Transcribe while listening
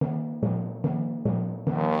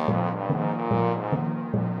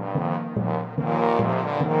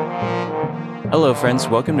Hello, friends.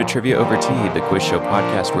 Welcome to Trivia Over Tea, the quiz show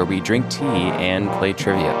podcast where we drink tea and play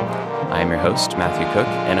trivia. I'm your host, Matthew Cook,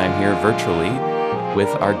 and I'm here virtually with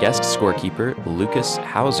our guest scorekeeper, Lucas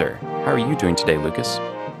Hauser. How are you doing today, Lucas?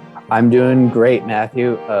 I'm doing great,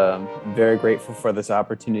 Matthew. I'm very grateful for this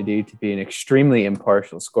opportunity to be an extremely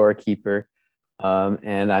impartial scorekeeper,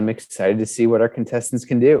 and I'm excited to see what our contestants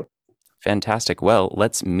can do. Fantastic. Well,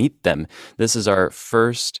 let's meet them. This is our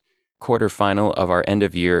first quarterfinal of our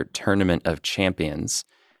end-of-year Tournament of Champions.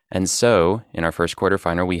 And so, in our first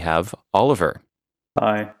quarterfinal, we have Oliver.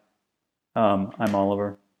 Hi, I'm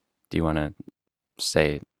Oliver. Do you want to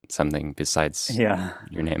say something besides Yeah.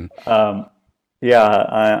 your name?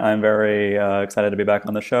 I'm very excited to be back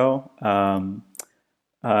on the show. I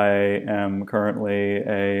am currently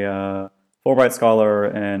a Fulbright scholar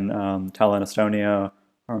in Tallinn, Estonia,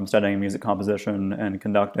 where I'm studying music composition and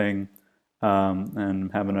conducting,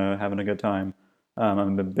 and having a good time.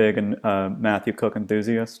 I'm a big Matthew Cook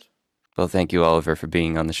enthusiast. Well, thank you, Oliver, for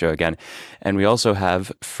being on the show again. And we also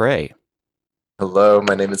have Frey. Hello,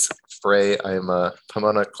 my name is Frey. I'm a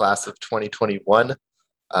Pomona class of 2021.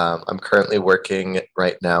 I'm currently working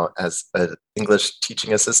right now as an English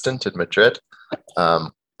teaching assistant in Madrid.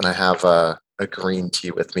 And I have a green tea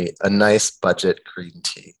with me, a nice budget green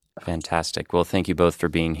tea. Fantastic. Well, thank you both for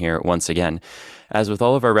being here once again. As with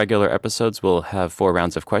all of our regular episodes, we'll have 4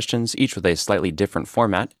 rounds of questions, each with a slightly different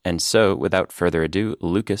format. And so, without further ado,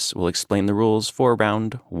 Lucas will explain the rules for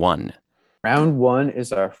round 1. Round 1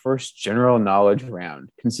 is our first general knowledge round,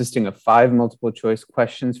 consisting of 5 multiple choice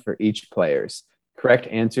questions for each players. Correct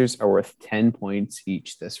answers are worth 10 points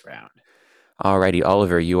each this round. Alrighty,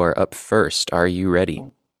 Oliver, you are up first. Are you ready?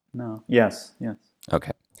 No. Yes.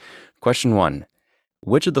 Okay. Question 1.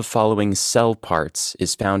 Which of the following cell parts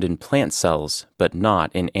is found in plant cells but not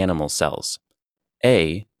in animal cells?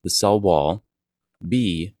 A, the cell wall,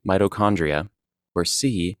 B, mitochondria, or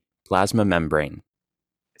C, plasma membrane?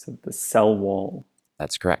 So the cell wall.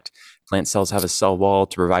 That's correct. Plant cells have a cell wall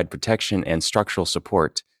to provide protection and structural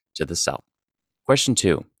support to the cell. Question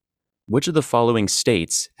 2. Which of the following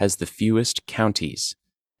states has the fewest counties?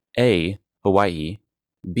 A, Hawaii,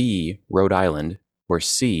 B, Rhode Island, or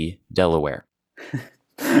C, Delaware?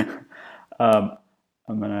 I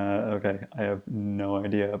have no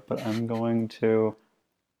idea, but I'm gonna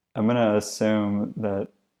assume that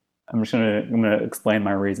I'm gonna explain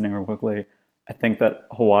my reasoning real quickly. I think that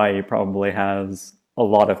Hawaii probably has a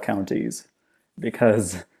lot of counties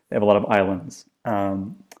because they have a lot of islands.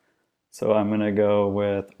 So I'm gonna go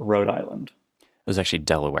with Rhode Island. It was actually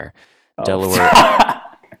Delaware. Oh.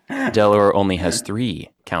 Delaware only has 3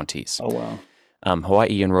 counties. Oh wow.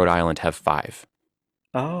 Hawaii and Rhode Island have 5.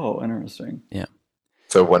 Oh, interesting. Yeah.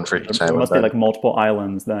 So one for each There island. must be like multiple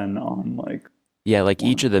islands then on like. Yeah, like Wow.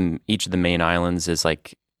 each of the main islands is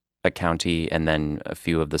like a county, and then a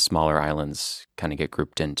few of the smaller islands kind of get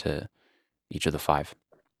grouped into each of the 5.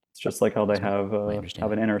 It's just like how they That's have my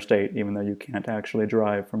understanding. an interstate, even though you can't actually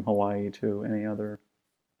drive from Hawaii to any other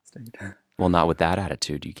state. Well, not with that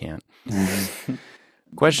attitude, you can't.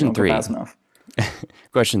 Question Don't go 3. fast enough.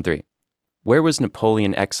 Question 3. Where was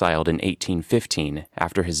Napoleon exiled in 1815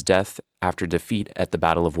 after his death after defeat at the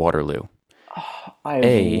Battle of Waterloo?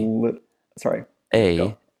 Sorry. A,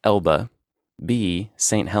 Go. Elba, B,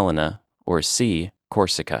 St. Helena, or C,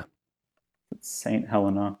 Corsica? St.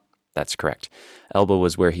 Helena. That's correct. Elba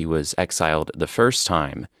was where he was exiled the first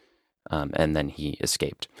time, and then he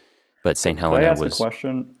escaped. But St. Can I Helena ask was... a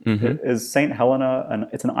question? Mhm. Is St. Helena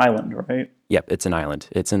it's an island, right? Yep, it's an island.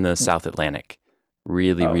 It's in the South Atlantic.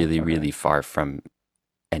 Really, Oh, really, okay. really far from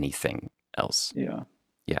anything else. Yeah.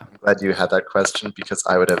 I'm glad you had that question because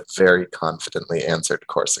I would have very confidently answered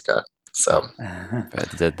Corsica. So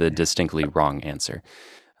The distinctly wrong answer.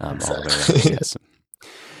 Oliver, Exactly. yes.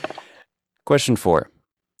 Question 4.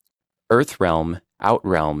 Earthrealm,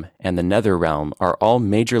 Outrealm, and the Netherrealm are all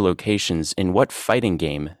major locations in what fighting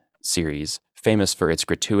game series famous for its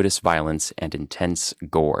gratuitous violence and intense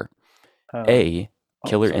gore? A,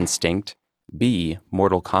 Killer sorry. Instinct, B,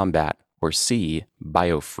 Mortal Kombat, or C,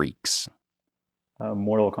 Biofreaks?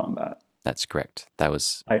 Mortal Kombat. That's correct. That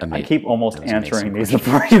was I amazing. keep almost That was an answering amazing these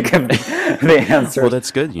before you give the answer. Well,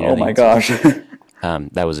 that's good. You know Oh the my answer. gosh.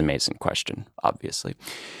 That was an amazing question, obviously.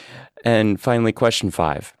 And finally, question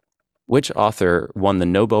 5. Which author won the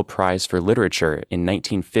Nobel Prize for Literature in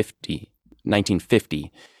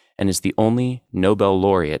 1950 and is the only Nobel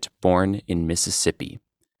laureate born in Mississippi?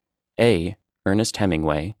 A, Ernest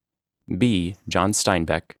Hemingway, B, John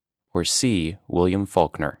Steinbeck, or C, William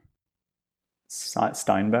Faulkner?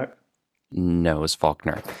 Steinbeck? No, it was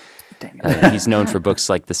Faulkner. Dang it. He's known for books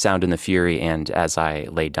like The Sound and the Fury and As I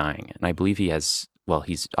Lay Dying. And I believe he has, well,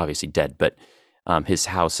 he's obviously dead, but His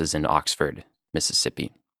house is in Oxford,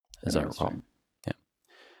 Mississippi, as I recall. Interesting.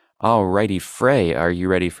 Alrighty, Frey, are you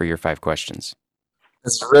ready for your 5 questions?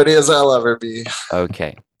 As ready as I'll ever be.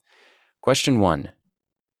 Okay. Question 1.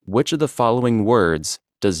 Which of the following words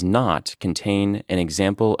does not contain an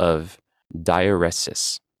example of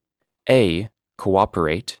diaresis? A,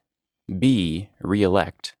 cooperate, B,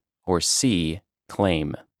 re-elect, or C,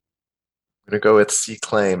 claim? I'm going to go with C,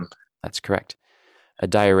 claim. That's correct. A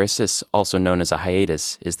diaresis, also known as a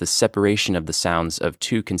hiatus, is the separation of the sounds of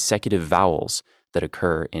 2 consecutive vowels that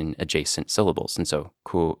occur in adjacent syllables. And so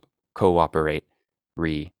cooperate,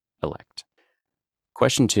 re-elect.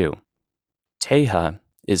 Question 2. Teja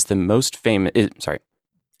is most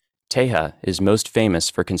famous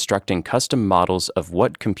for constructing custom models of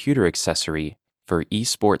what computer accessory for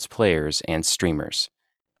esports players and streamers?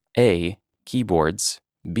 A, keyboards,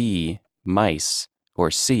 B, mice,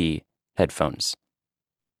 or C, headphones?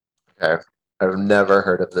 Okay. I've never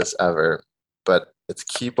heard of this ever, but it's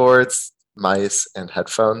keyboards, mice, and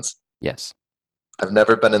headphones. Yes, I've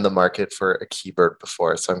never been in the market for a keyboard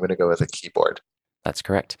before, so I'm going to go with a keyboard. that's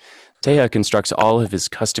correct. Teja constructs all of his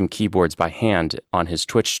custom keyboards by hand on his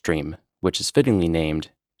Twitch stream, which is fittingly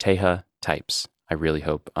named Teja Types. I really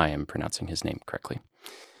hope I am pronouncing his name correctly.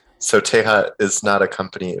 So Teja is not a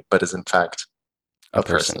company, but is in fact A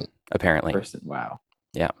person, apparently. Wow.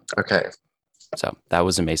 Okay. So that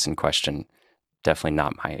was a Mason question. Definitely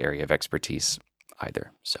not my area of expertise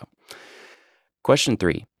either. So, question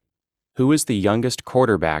 3. Who is the youngest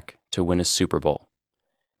quarterback to win a Super Bowl?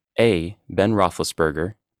 A, Ben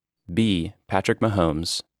Roethlisberger, B, Patrick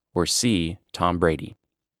Mahomes, or C, Tom Brady?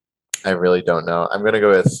 I really don't know. I'm going to go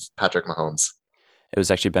with Patrick Mahomes. It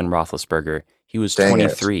was actually Ben Roethlisberger. He was Dang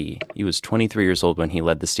it. 23. He was 23 years old when he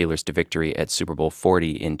led the Steelers to victory at Super Bowl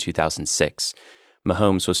 40 in 2006.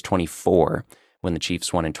 Mahomes was 24 when the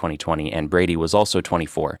Chiefs won in 2020, and Brady was also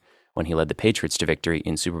 24 when he led the Patriots to victory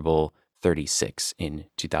in Super Bowl 36 in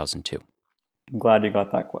 2002. I'm glad you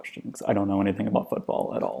got that question because I don't know anything about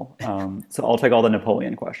football at all. So I'll take all the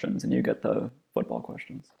Napoleon questions and you get the football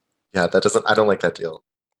questions. Yeah, I don't like that deal.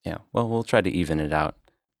 Yeah, well, we'll try to even it out.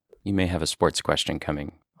 You may have a sports question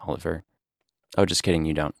coming, Oliver. Oh, just kidding,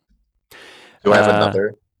 you don't. Do I have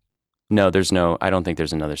another? No, I don't think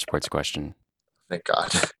there's another sports question. Thank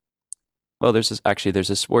God. Well, there's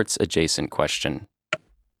a sports adjacent question,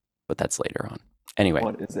 but that's later on. Anyway.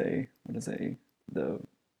 What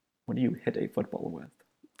do you hit a football with?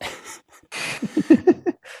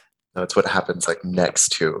 No, it's what happens like next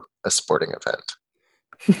to a sporting event.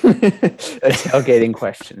 A tailgating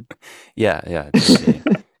question. Yeah,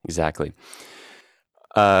 exactly.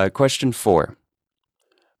 Question 4.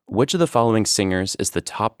 Which of the following singers is the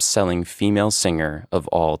top-selling female singer of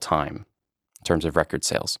all time in terms of record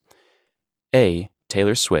sales? A,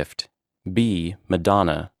 Taylor Swift, B,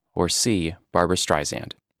 Madonna, or C, Barbra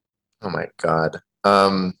Streisand? Oh my God.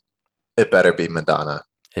 It better be Madonna.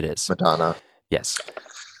 It is. Madonna. Yes.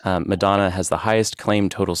 Madonna has the highest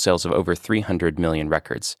claimed total sales of over 300 million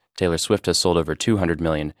records. Taylor Swift has sold over 200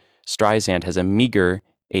 million. Streisand has a meager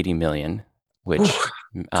 80 million, which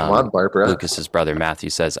Come on, Barbara. Lucas's brother Matthew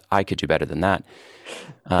says, I could do better than that.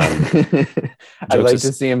 I'd like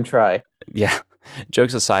to see him try. Yeah.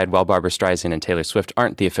 Jokes aside, while Barbra Streisand and Taylor Swift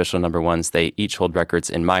aren't the official number ones, they each hold records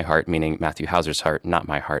in my heart, meaning Matthew Hauser's heart, not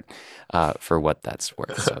my heart, for what that's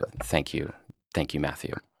worth. So thank you. Thank you,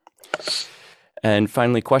 Matthew. And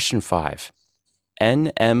finally, question 5.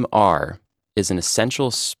 NMR is an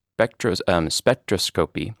essential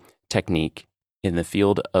spectroscopy technique in the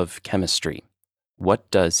field of chemistry.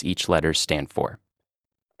 What does each letter stand for?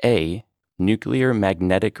 A, nuclear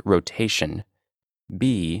magnetic rotation,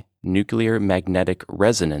 B, nuclear magnetic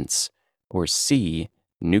resonance, or C,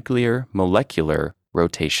 nuclear molecular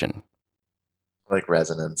rotation? Like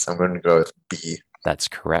resonance. I'm going to go with B. That's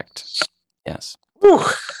correct. Yes. Whew.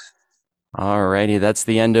 Alrighty, that's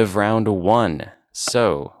the end of round 1.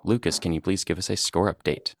 So, Lucas, can you please give us a score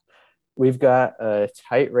update? We've got a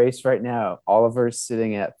tight race right now. Oliver's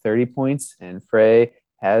sitting at 30 points, and Frey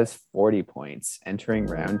has 40 points entering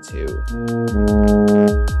round 2.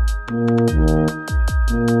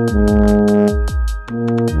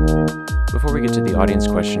 Before we get to the audience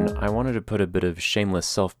question, I wanted to put a bit of shameless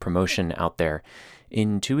self-promotion out there.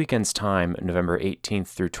 In 2 weekends' time, November 18th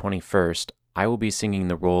through 21st, I will be singing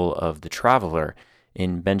the role of the Traveler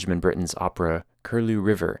in Benjamin Britten's opera Curlew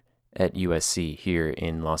River at USC here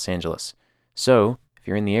in Los Angeles. So, if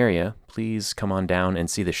you're in the area, please come on down and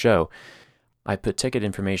see the show. I put ticket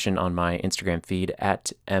information on my Instagram feed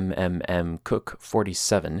at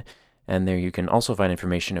MMMCook47, and there you can also find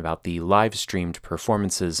information about the live-streamed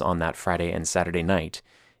performances on that Friday and Saturday night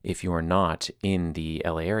if you are not in the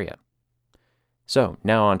LA area. So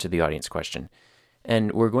now on to the audience question.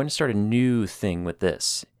 And we're going to start a new thing with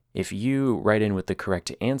this. If you write in with the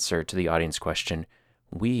correct answer to the audience question,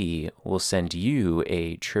 we will send you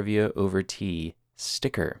a Trivia Over Tea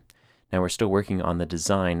sticker. Now, we're still working on the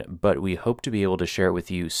design, but we hope to be able to share it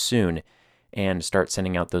with you soon and start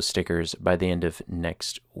sending out those stickers by the end of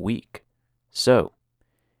next week. So,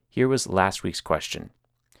 here was last week's question.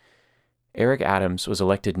 Eric Adams was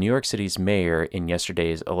elected New York City's mayor in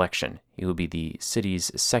yesterday's election. He will be the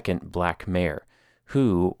city's second black mayor.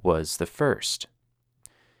 Who was the first?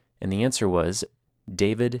 And the answer was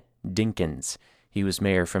David Dinkins. He was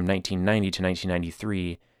mayor from 1990 to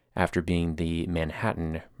 1993 after being the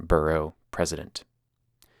Manhattan Borough president.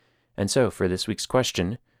 And so, for this week's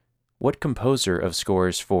question, what composer of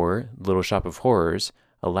scores for Little Shop of Horrors,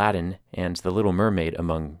 Aladdin, and The Little Mermaid,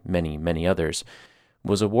 among many, many others,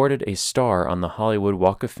 was awarded a star on the Hollywood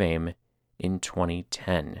Walk of Fame in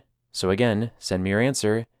 2010? So again, send me your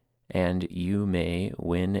answer, and you may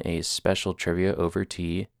win a special Trivia Over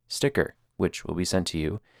Tea sticker, which will be sent to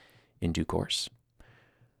you in due course.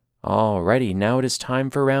 Alrighty, now it is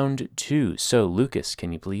time for round 2. So, Lucas,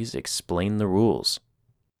 can you please explain the rules?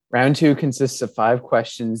 Round 2 consists of 5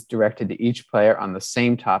 questions directed to each player on the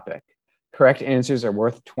same topic. Correct answers are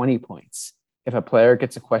worth 20 points. If a player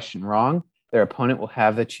gets a question wrong, their opponent will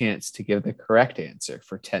have the chance to give the correct answer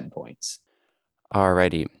for 10 points.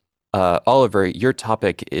 Alrighty. Oliver, your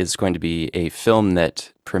topic is going to be a film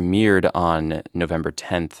that premiered on November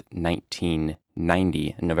 10th,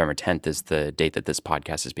 1990. And November 10th is the date that this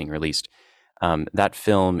podcast is being released. That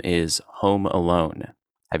film is Home Alone.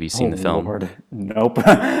 Have you seen the film? Lord. Nope.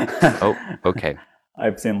 Oh, okay.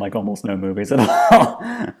 I've seen like almost no movies at all.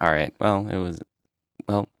 All right. Well,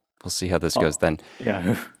 we'll see how this goes then.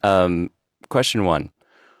 Yeah. Question 1.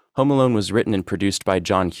 Home Alone was written and produced by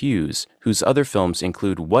John Hughes, whose other films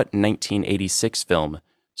include what 1986 film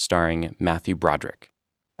starring Matthew Broderick?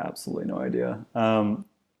 Absolutely no idea. What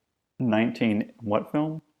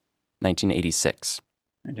film? 1986.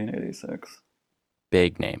 1986.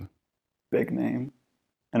 Big name. Big name.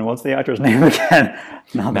 And what's the actor's name again?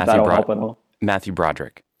 Not that that'll help at all. Matthew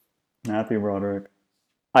Broderick. Matthew Broderick.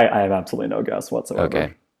 I have absolutely no guess whatsoever.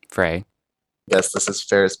 Okay. Frey. Yes, this is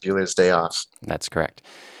Ferris Bueller's Day Off. That's correct.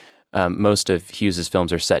 Most of Hughes's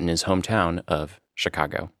films are set in his hometown of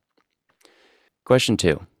Chicago. Question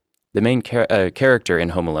 2. The main character in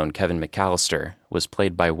Home Alone, Kevin McAllister, was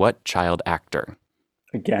played by what child actor?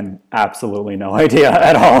 Again, absolutely no idea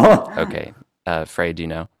at all. Okay. Frey, do you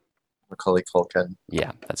know? Macaulay Culkin.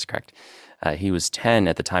 Yeah, that's correct. He was 10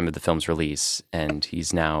 at the time of the film's release, and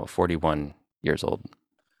he's now 41 years old.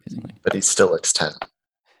 But he still looks 10.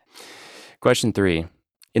 Question 3.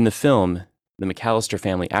 In the film, the McAllister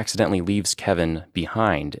family accidentally leaves Kevin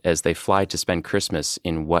behind as they fly to spend Christmas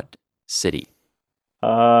in what city?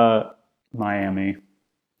 Miami.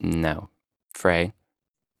 No. Frey?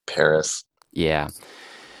 Paris. Yeah.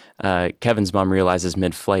 Kevin's mom realizes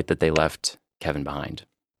mid-flight that they left Kevin behind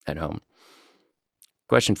at home.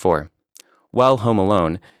 Question 4. While home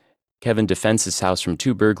alone, Kevin defends his house from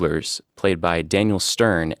 2 burglars, played by Daniel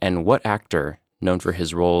Stern, and what actor known for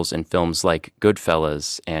his roles in films like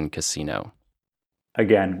Goodfellas and Casino?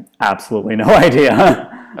 Again, absolutely no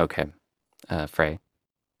idea. Okay. Frey?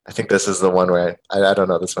 I think this is the one where I don't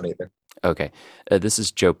know this one either. Okay. This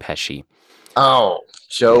is Joe Pesci. Oh,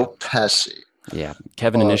 Joe Pesci. Yeah.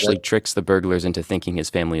 Kevin initially tricks the burglars into thinking his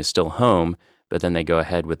family is still home, but then they go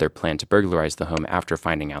ahead with their plan to burglarize the home after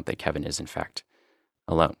finding out that Kevin is, in fact,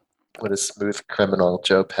 alone. What a smooth criminal,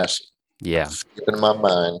 Joe Pesci. Yeah. It's in my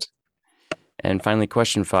mind. And finally,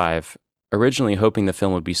 question 5. Originally hoping the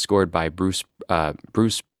film would be scored by Bruce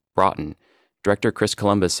Broughton, director Chris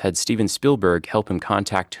Columbus had Steven Spielberg help him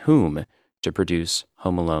contact whom to produce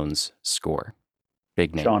Home Alone's score?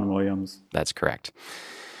 Big name. John Williams. That's correct.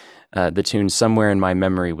 The tune Somewhere in My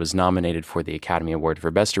Memory was nominated for the Academy Award for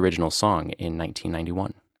Best Original Song in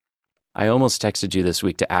 1991. I almost texted you this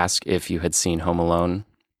week to ask if you had seen Home Alone.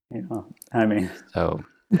 Yeah, I mean. So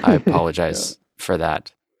I apologize for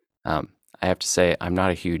that. I have to say, I'm not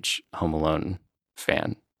a huge Home Alone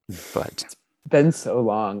fan, but... It's been so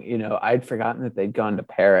long. You know, I'd forgotten that they'd gone to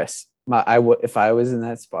Paris. If I was in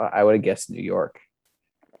that spot, I would have guessed New York.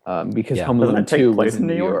 Because Home Alone 2 was in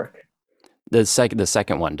New York. The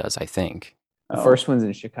second one does, I think. The first one's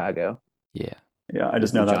in Chicago. Yeah. Yeah, I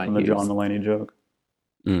just know that from the John Mulaney joke.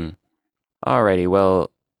 Alrighty, well,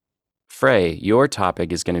 Frey, your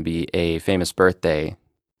topic is going to be a famous birthday.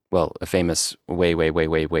 Well, a famous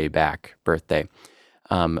way back birthday.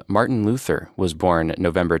 Martin Luther was born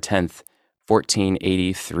November 10th,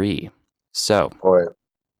 1483. So, Boy,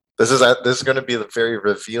 This is going to be very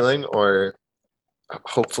revealing, or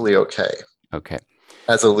hopefully okay. Okay.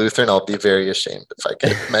 As a Lutheran, I'll be very ashamed if I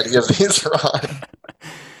get many of these wrong.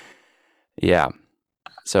 Yeah.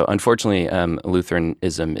 So unfortunately,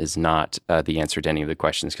 Lutheranism is not the answer to any of the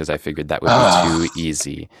questions because I figured that would be too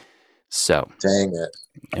easy. So, dang it.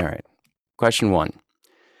 All right. Question 1.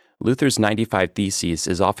 Luther's 95 Theses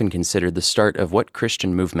is often considered the start of what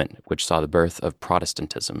Christian movement, which saw the birth of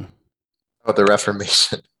Protestantism? Oh, the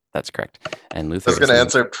Reformation. That's correct. And Luther I was going to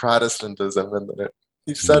answer Protestantism, and then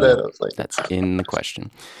you said it. I was like, that's in the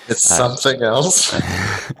question. It's something else.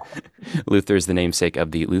 Luther is the namesake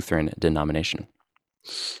of the Lutheran denomination.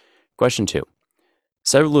 Question 2.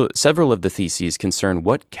 Several of the theses concern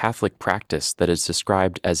what Catholic practice that is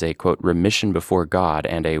described as a, quote, remission before God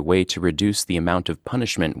and a way to reduce the amount of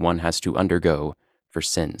punishment one has to undergo for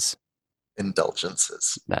sins.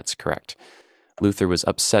 Indulgences. That's correct. Luther was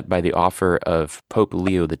upset by the offer of Pope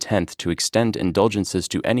Leo X to extend indulgences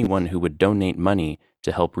to anyone who would donate money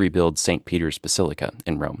to help rebuild St. Peter's Basilica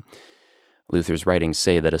in Rome. Luther's writings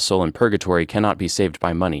say that a soul in purgatory cannot be saved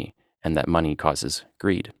by money, and that money causes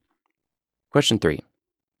greed. Question 3.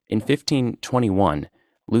 In 1521,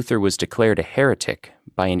 Luther was declared a heretic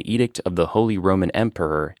by an edict of the Holy Roman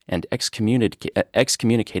Emperor and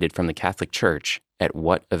excommunicated from the Catholic Church at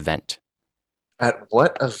what event? At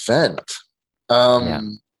what event? Yeah.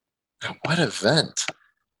 At what event?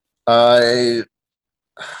 I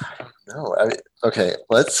don't know. Okay,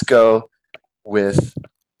 let's go with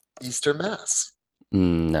Easter Mass.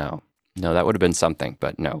 No, that would have been something,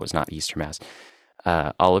 but no, it was not Easter Mass.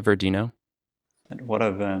 Oliver, do you know? At what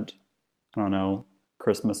event? I don't know.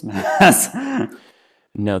 Christmas Mass.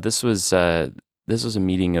 No, this was a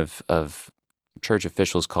meeting of church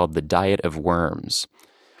officials called the Diet of Worms.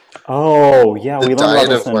 Oh, yeah, we learned about Diet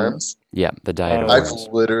this of Worms. Yeah, the Diet of I've Worms.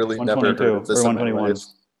 literally never heard of this in my life.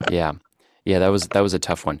 Yeah, that was a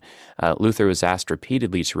tough one. Luther was asked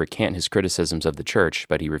repeatedly to recant his criticisms of the church,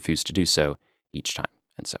 but he refused to do so each time,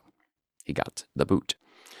 and so he got the boot.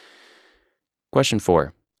 Question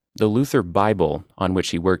 4. The Luther Bible, on which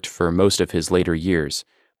he worked for most of his later years,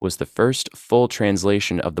 was the first full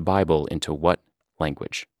translation of the Bible into what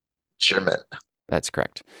language? German. That's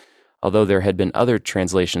correct. Although there had been other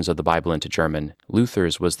translations of the Bible into German,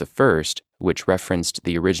 Luther's was the first which referenced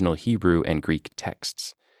the original Hebrew and Greek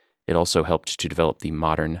texts. It also helped to develop the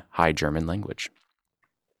modern High German language.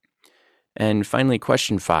 And finally,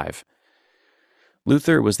 question 5.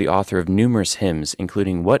 Luther was the author of numerous hymns,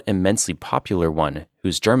 including what immensely popular one,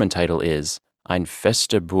 whose German title is Ein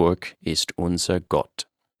feste Burg ist unser Gott.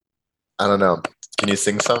 I don't know. Can you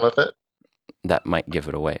sing some of it? That might give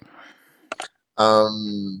it away.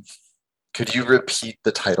 Could you repeat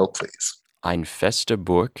the title, please? Ein feste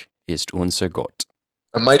Burg ist unser Gott.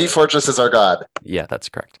 A mighty fortress is our God. Yeah, that's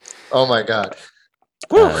correct. Oh my God.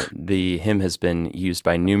 The hymn has been used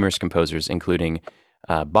by numerous composers, including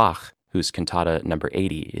Bach, whose cantata number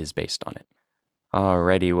 80 is based on it.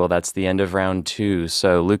 Alrighty, well, that's the end of round 2.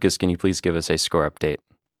 So, Lucas, can you please give us a score update?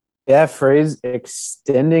 Yeah, Frey's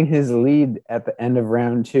extending his lead at the end of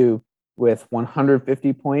round 2 with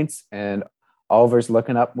 150 points, and Oliver's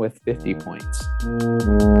looking up with 50 points.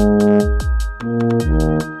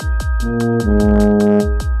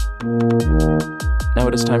 Now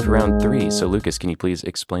it is time for round 3. So, Lucas, can you please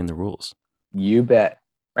explain the rules? You bet.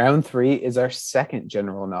 Round 3 is our second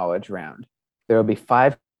general knowledge round. There will be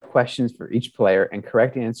 5 questions for each player, and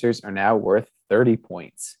correct answers are now worth 30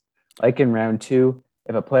 points. Like in round 2,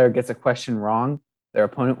 if a player gets a question wrong, their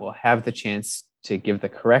opponent will have the chance to give the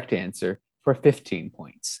correct answer for 15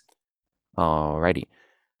 points. Alrighty.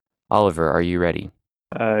 Oliver, are you ready?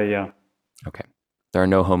 Yeah. Okay. There are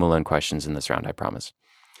no Home Alone questions in this round, I promise.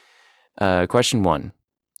 Question 1.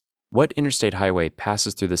 What interstate highway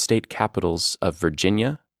passes through the state capitals of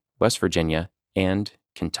Virginia, West Virginia, and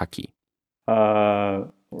Kentucky? I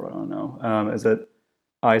don't know. Is it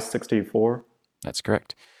I-64? That's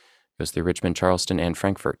correct. It goes through Richmond, Charleston, and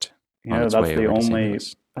Frankfurt. Yeah,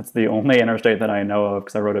 that's the only interstate that I know of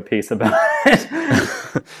because I wrote a piece about it.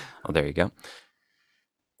 Well, there you go.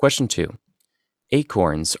 Question 2.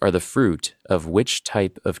 Acorns are the fruit of which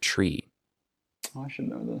type of tree? Oh, I should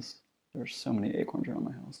know this. There's so many acorns around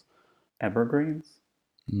my house. Evergreens?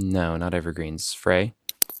 No, not evergreens. Frey?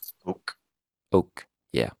 Oak. Oak,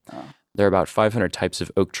 yeah. Oh. There are about 500 types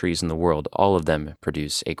of oak trees in the world. All of them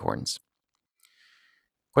produce acorns.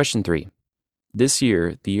 Question 3. This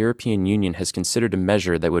year, the European Union has considered a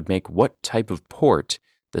measure that would make what type of port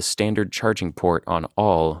the standard charging port on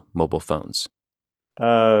all mobile phones?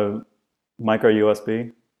 Micro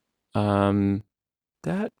USB?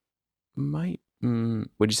 That might...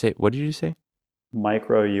 what did you say?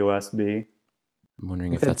 Micro USB. I'm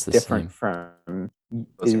wondering I if think that's the different same. from.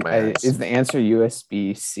 Closing my eyes. Is the answer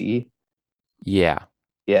USB-C? Yeah.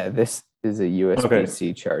 Yeah, this is a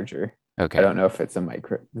USB-C charger. Okay. I don't know if it's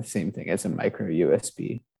the same thing as a micro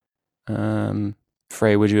USB.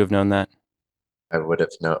 Frey, would you have known that? I would have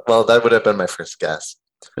known. Well, that would have been my first guess.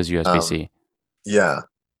 It was USB-C. Yeah,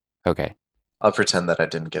 Okay. I'll pretend that I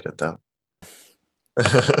didn't get it though.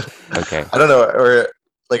 Okay. I don't know, or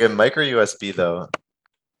like a micro USB though.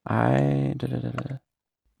 I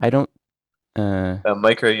don't. A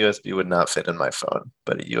micro USB would not fit in my phone,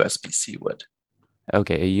 but a USB-C would.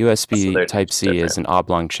 Okay, a So USB they're Type-C is different. an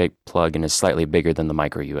oblong-shaped plug and is slightly bigger than the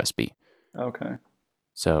micro USB. Okay.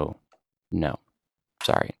 So, no.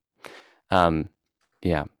 Sorry.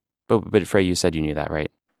 Yeah. But Frey, you said you knew that,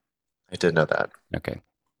 right? I did know that. Okay.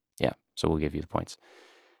 Yeah. So we'll give you the points.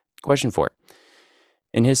 Question 4.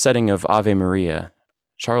 In his setting of Ave Maria,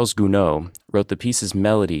 Charles Gounod wrote the piece's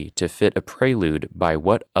melody to fit a prelude by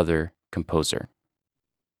what other composer?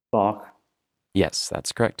 Bach. Yes,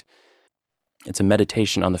 that's correct. It's a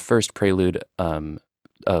meditation on the first prelude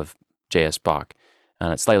of J.S. Bach,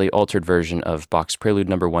 a slightly altered version of Bach's Prelude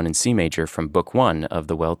No. 1 in C major from Book 1 of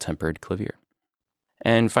the Well-Tempered Clavier.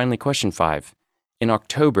 And finally, question 5. In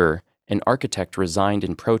October, an architect resigned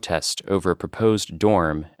in protest over a proposed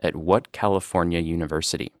dorm at what California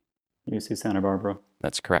university? UC Santa Barbara.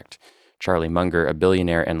 That's correct. Charlie Munger, a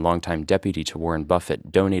billionaire and longtime deputy to Warren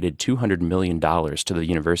Buffett, donated $200 million to the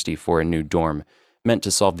university for a new dorm meant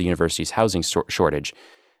to solve the university's housing shortage.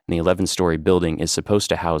 And the 11-story building is supposed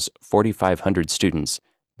to house 4,500 students,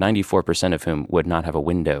 94% of whom would not have a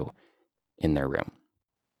window in their room.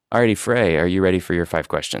 Alrighty, Frey, are you ready for your 5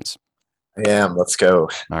 questions? I am. Let's go.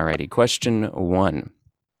 Alrighty, question 1.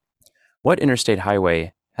 What interstate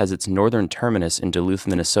highway has its northern terminus in Duluth,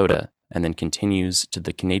 Minnesota, and then continues to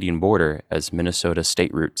the Canadian border as Minnesota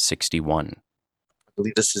State Route 61? I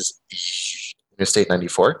believe this is Interstate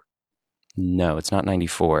 94. No, it's not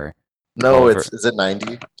 94. No, Oliver. is it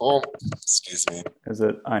 90? Oh, excuse me. Is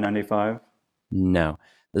it I-95? No,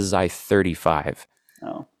 this is I-35.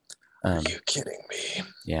 No. Are you kidding me?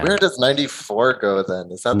 Yeah. Where does 94 go then?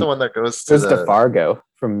 Is that the one that goes It to goes the... to Fargo,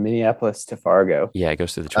 from Minneapolis to Fargo. Yeah, it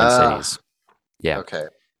goes through the Twin Cities. Yeah. Okay.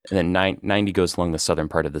 And then 90 goes along the southern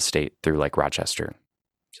part of the state through like Rochester.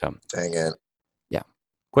 So, Dang it. yeah.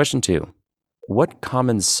 Question 2. What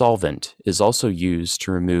common solvent is also used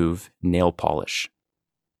to remove nail polish?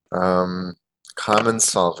 Common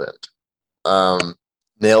solvent.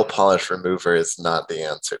 Nail polish remover is not the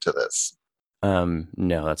answer to this.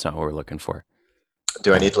 No, that's not what we're looking for.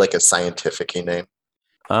 Do I need like a scientific name?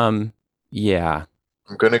 Yeah.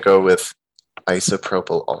 I'm going to go with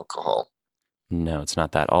isopropyl alcohol. No, it's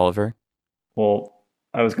not that. Oliver? Well,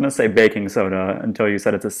 I was going to say baking soda until you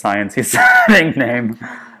said it's a sciencey sounding name.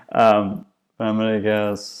 But I'm going to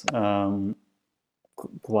guess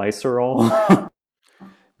glycerol.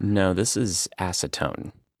 No, this is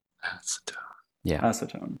acetone. Acetone. Yeah.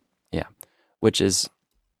 Acetone. Yeah. Which is,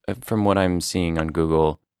 from what I'm seeing on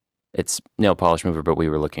Google, it's nail polish remover, but we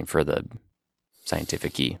were looking for the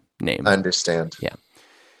scientific-y name. I understand. Yeah.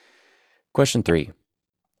 Question 3.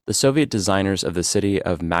 The Soviet designers of the city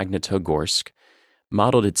of Magnitogorsk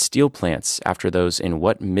modeled its steel plants after those in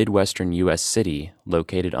what Midwestern U.S. city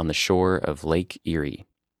located on the shore of Lake Erie?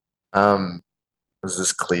 Is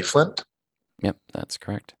this Cleveland? Yep, that's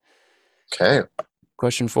correct. Okay.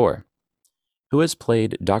 Question 4. Who has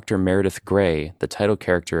played Dr. Meredith Grey, the title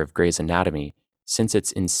character of Grey's Anatomy, since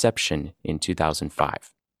its inception in 2005?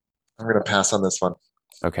 I'm going to pass on this one.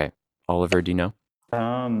 Okay. Oliver, do you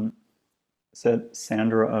know? Is it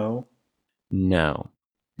Sandra Oh? No.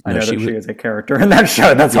 I No, know that wa- she is a character in that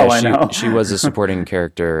show. That's all I know. She was a supporting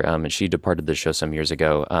character, and she departed the show some years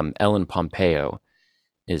ago. Ellen Pompeo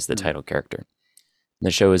is the title character. The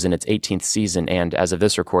show is in its 18th season, and as of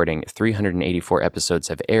this recording, 384 episodes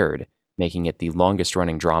have aired, making it the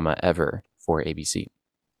longest-running drama ever for ABC.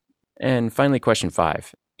 And finally, question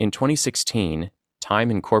 5. In 2016, Time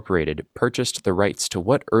Incorporated purchased the rights to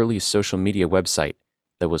what early social media website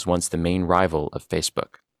that was once the main rival of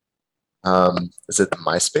Facebook? Is it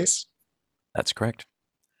MySpace? That's correct.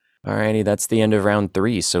 Alrighty, that's the end of round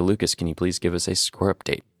 3. So, Lucas, can you please give us a score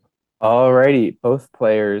update? Alrighty, both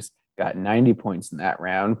players got 90 points in that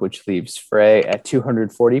round, which leaves Frey at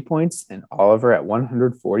 240 points and Oliver at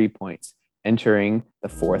 140 points, entering the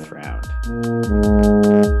 4th round.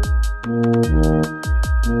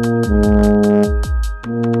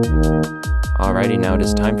 Alrighty, now it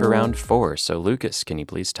is time for round 4. So, Lucas, can you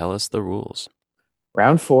please tell us the rules?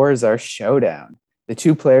 Round 4 is our showdown. The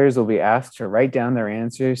two players will be asked to write down their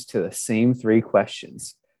answers to the same 3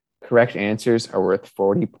 questions. Correct answers are worth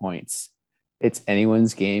 40 points. It's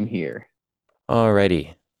anyone's game here.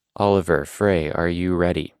 Alrighty. Oliver, Frey, are you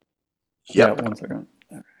ready? Yep. Yeah, 1 second.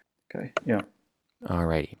 Okay, yeah.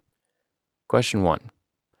 Alrighty. Question 1.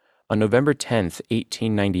 On November 10th,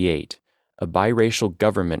 1898, a biracial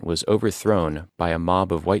government was overthrown by a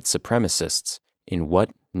mob of white supremacists in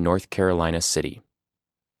what North Carolina city?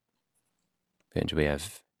 Do we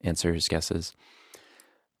have answers, guesses?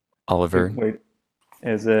 Oliver, Wait,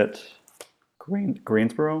 is it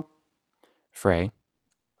Greensboro? Frey.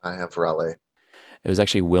 I have Raleigh. It was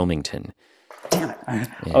actually Wilmington. Damn it!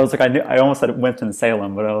 I was like, I almost said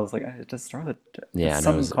Winston-Salem, but I was like, I just started. Yeah, It's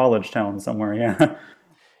no, some college town somewhere. Yeah.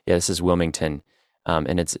 Yeah, this is Wilmington,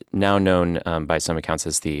 and it's now known by some accounts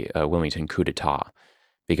as the Wilmington coup d'etat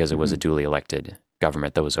because it was a duly elected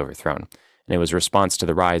government that was overthrown. And it was a response to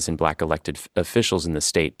the rise in black elected officials in the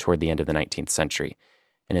state toward the end of the 19th century.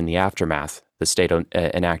 And in the aftermath, the state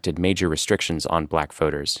enacted major restrictions on black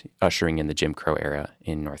voters, ushering in the Jim Crow era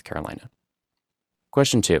in North Carolina.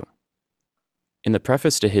 Question 2. In the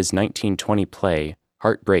preface to his 1920 play,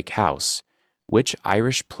 Heartbreak House, which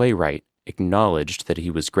Irish playwright acknowledged that he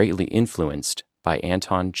was greatly influenced by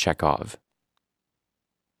Anton Chekhov?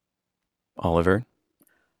 Oliver?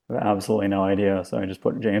 I have absolutely no idea, so I just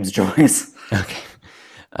put James Joyce. Okay.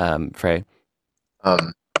 Frey?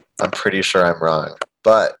 I'm pretty sure I'm wrong,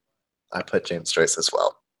 but I put James Joyce as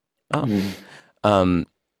well. Oh.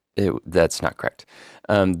 That's not correct.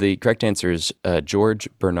 The correct answer is George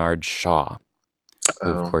Bernard Shaw, who,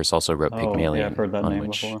 of course, also wrote Pygmalion, yeah, I've heard that on name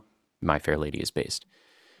which before. My Fair Lady is based.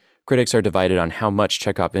 Critics are divided on how much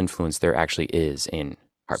Chekhov influence there actually is in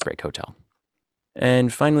Heartbreak Hotel.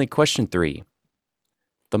 And finally, question 3.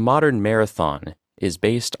 The modern marathon is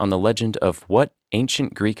based on the legend of what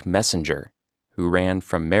ancient Greek messenger who ran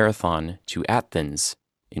from Marathon to Athens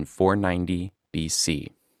in 490 BC?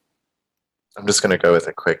 I'm just going to go with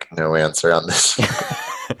a quick no answer on this.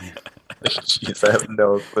 Jeez, I have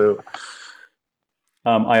no clue.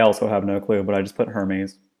 I also have no clue, but I just put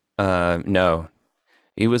Hermes. No.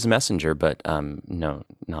 He was a messenger, but no,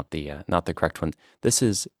 not the correct one. This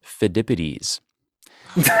is Phidippides.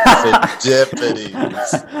 Phidippides.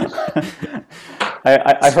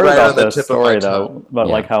 I heard right on about the this tip of story my though, tongue. but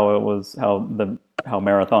Yeah. like how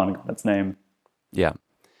Marathon got its name. Yeah.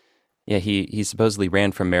 Yeah, he supposedly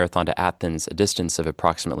ran from Marathon to Athens, a distance of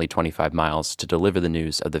approximately 25 miles, to deliver the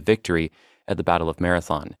news of the victory at the Battle of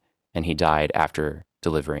Marathon, and he died after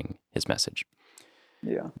delivering his message.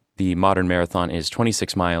 Yeah. The modern marathon is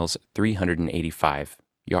 26 miles, 385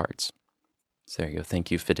 yards. So there you go.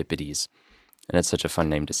 Thank you, Phidippides. And it's such a fun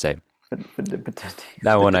name to say.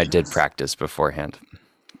 That one I did practice beforehand.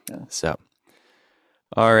 Yeah. So,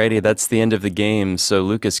 alrighty, that's the end of the game. So,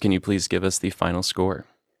 Lucas, can you please give us the final score?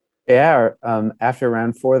 Yeah, after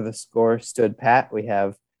round 4, the score stood pat. We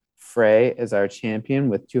have Frey as our champion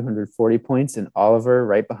with 240 points and Oliver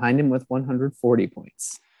right behind him with 140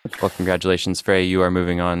 points. Well, congratulations, Frey. You are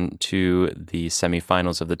moving on to the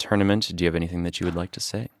semifinals of the tournament. Do you have anything that you would like to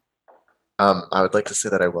say? I would like to say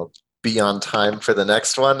that I will be on time for the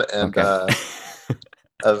next one, and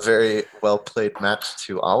a very well played match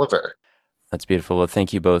to Oliver. That's beautiful. Well,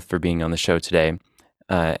 thank you both for being on the show today.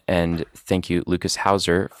 And thank you, Lucas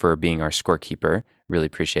Hauser, for being our scorekeeper. Really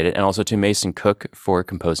appreciate it. And also to Mason Cook for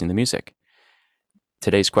composing the music.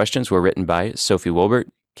 Today's questions were written by Sophie Wolbert,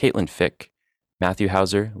 Caitlin Fick, Matthew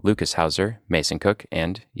Hauser, Lucas Hauser, Mason Cook,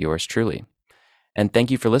 and yours truly. And thank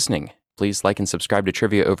you for listening. Please like and subscribe to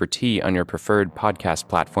Trivia Over Tea on your preferred podcast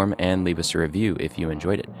platform and leave us a review if you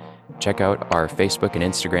enjoyed it. Check out our Facebook and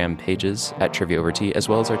Instagram pages at Trivia Over Tea, as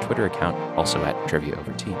well as our Twitter account, also at Trivia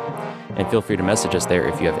Over Tea. And feel free to message us there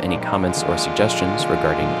if you have any comments or suggestions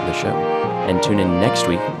regarding the show. And tune in next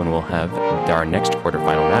week when we'll have our next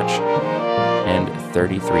quarterfinal match and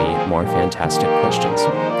 33 more fantastic questions.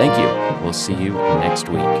 Thank you. We'll see you next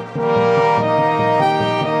week.